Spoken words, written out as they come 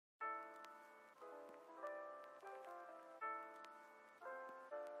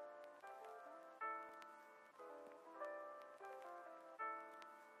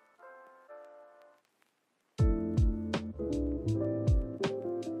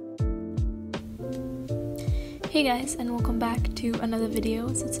Hey guys, and welcome back to another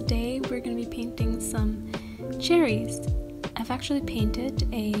video. So today we're going to be painting some cherries. I've actually painted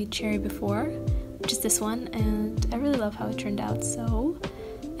a cherry before, which is this one, and I really love how it turned out, so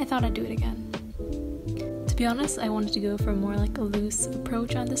I thought I'd do it again. To be honest, I wanted to go for more like a loose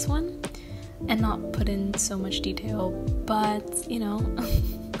approach on this one and not put in so much detail, but you know,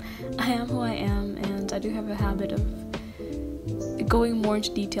 I am who I am, and I do have a habit of going more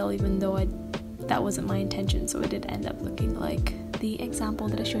into detail even though that wasn't my intention, so it did end up looking like the example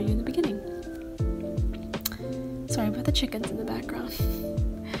that I showed you in the beginning. Sorry about the chickens in the background.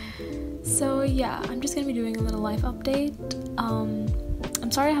 So yeah, I'm just gonna be doing a little life update. I'm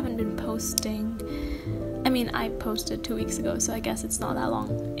sorry I haven't been posting. I mean, I posted 2 weeks ago, so I guess it's not that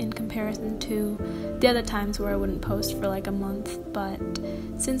long in comparison to the other times where I wouldn't post for like a month, but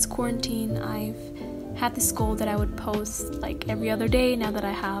since quarantine, I've had this goal that I would post like every other day now that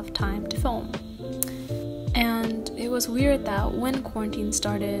I have time to film. And it was weird that when quarantine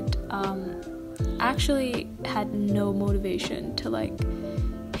started, I actually had no motivation to like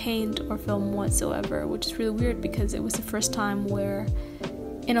paint or film whatsoever, which is really weird because it was the first time where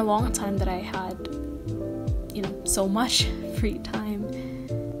in a long time that I had, you know, so much free time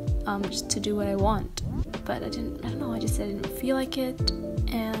just to do what I want. But I don't know, I didn't feel like it.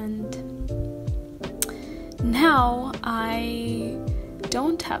 And now I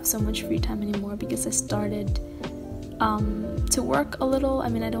don't have so much free time anymore because I started to work a little. I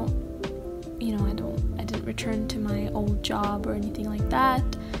mean, I didn't return to my old job or anything like that,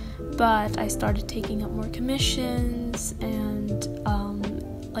 but I started taking up more commissions, and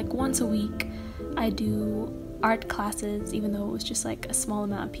like once a week I do art classes, even though it was just like a small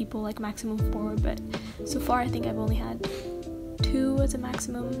amount of people, like maximum 4, but so far I think I've only had 2 as a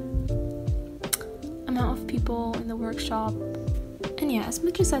maximum amount of people in the workshop. And yeah, as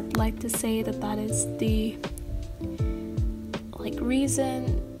much as I'd like to say that is the like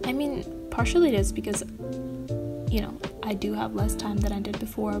reason, I mean, partially it is because, you know, I do have less time than I did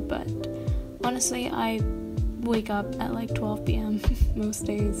before, but honestly I wake up at like 12 p.m. most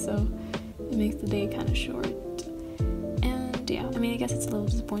days, so it makes the day kind of short. And yeah, I mean, I guess it's a little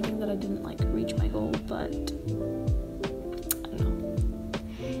disappointing that I didn't like reach my goal, but I don't know,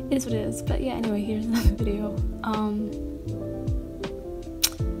 it is what it is. But yeah, anyway, here's another video.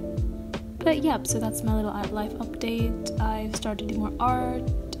 But yeah, so that's my little art life update. I've started to do more art.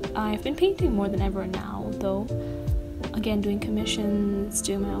 I've been painting more than ever now, though. Again, doing commissions,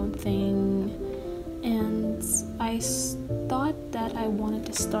 doing my own thing. And I thought that I wanted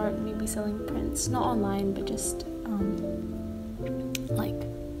to start maybe selling prints, not online, but just like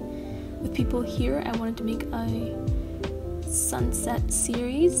with people here. I wanted to make a sunset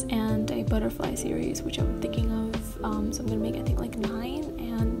series and a butterfly series, which I'm thinking of. So I'm gonna make, I think, like 9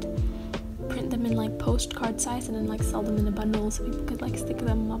 and print them in like postcard size and then like sell them in a bundle so people could like stick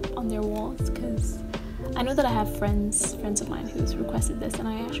them up on their walls, because I know that I have friends of mine who's requested this, and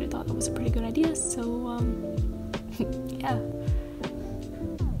I actually thought it was a pretty good idea, so yeah.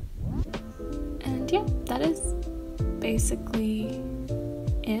 And yeah, that is basically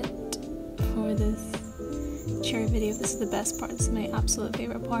it for this cherry video. This is the best part. This is my absolute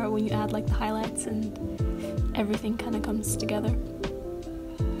favorite part, when you add like the highlights and everything kind of comes together.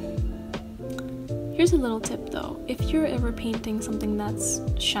 Here's a little tip though. If you're ever painting something that's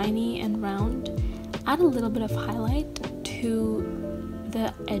shiny and round, add a little bit of highlight to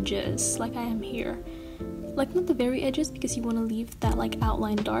the edges, like I am here. Like not the very edges, because you want to leave that like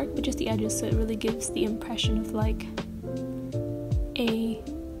outline dark, but just the edges, so it really gives the impression of like a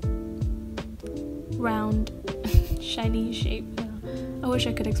round shiny shape. I wish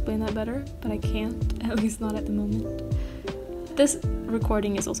I could explain that better, but I can't, at least not at the moment. This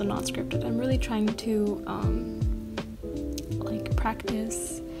recording is also not scripted. I'm really trying to like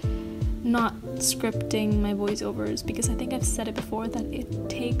practice not scripting my voiceovers, because I think I've said it before that it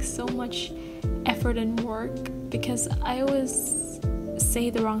takes so much effort and work, because I always say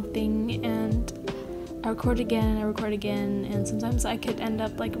the wrong thing and I record again and sometimes I could end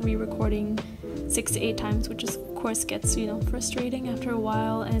up like re-recording 6 to 8 times, which of course gets, you know, frustrating after a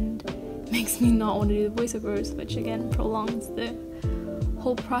while and makes me not want to do the voiceovers, which again prolongs the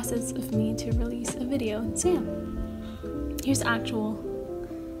whole process of me to release a video. So yeah, here's the actual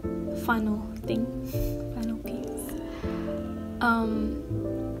final thing, final piece.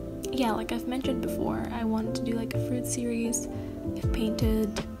 Yeah, like I've mentioned before, I wanted to do like a fruit series. I've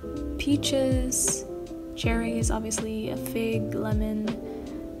painted peaches, cherries, obviously, a fig, lemon,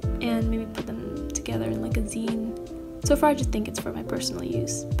 and maybe put them together in like a zine. So far I just think it's for my personal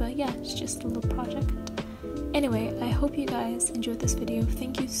use, but yeah, it's just a little project. Anyway, I hope you guys enjoyed this video.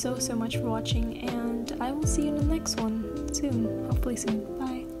 Thank you so much for watching, and I will see you in the next one soon. Hopefully soon.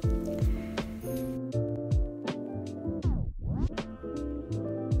 Bye.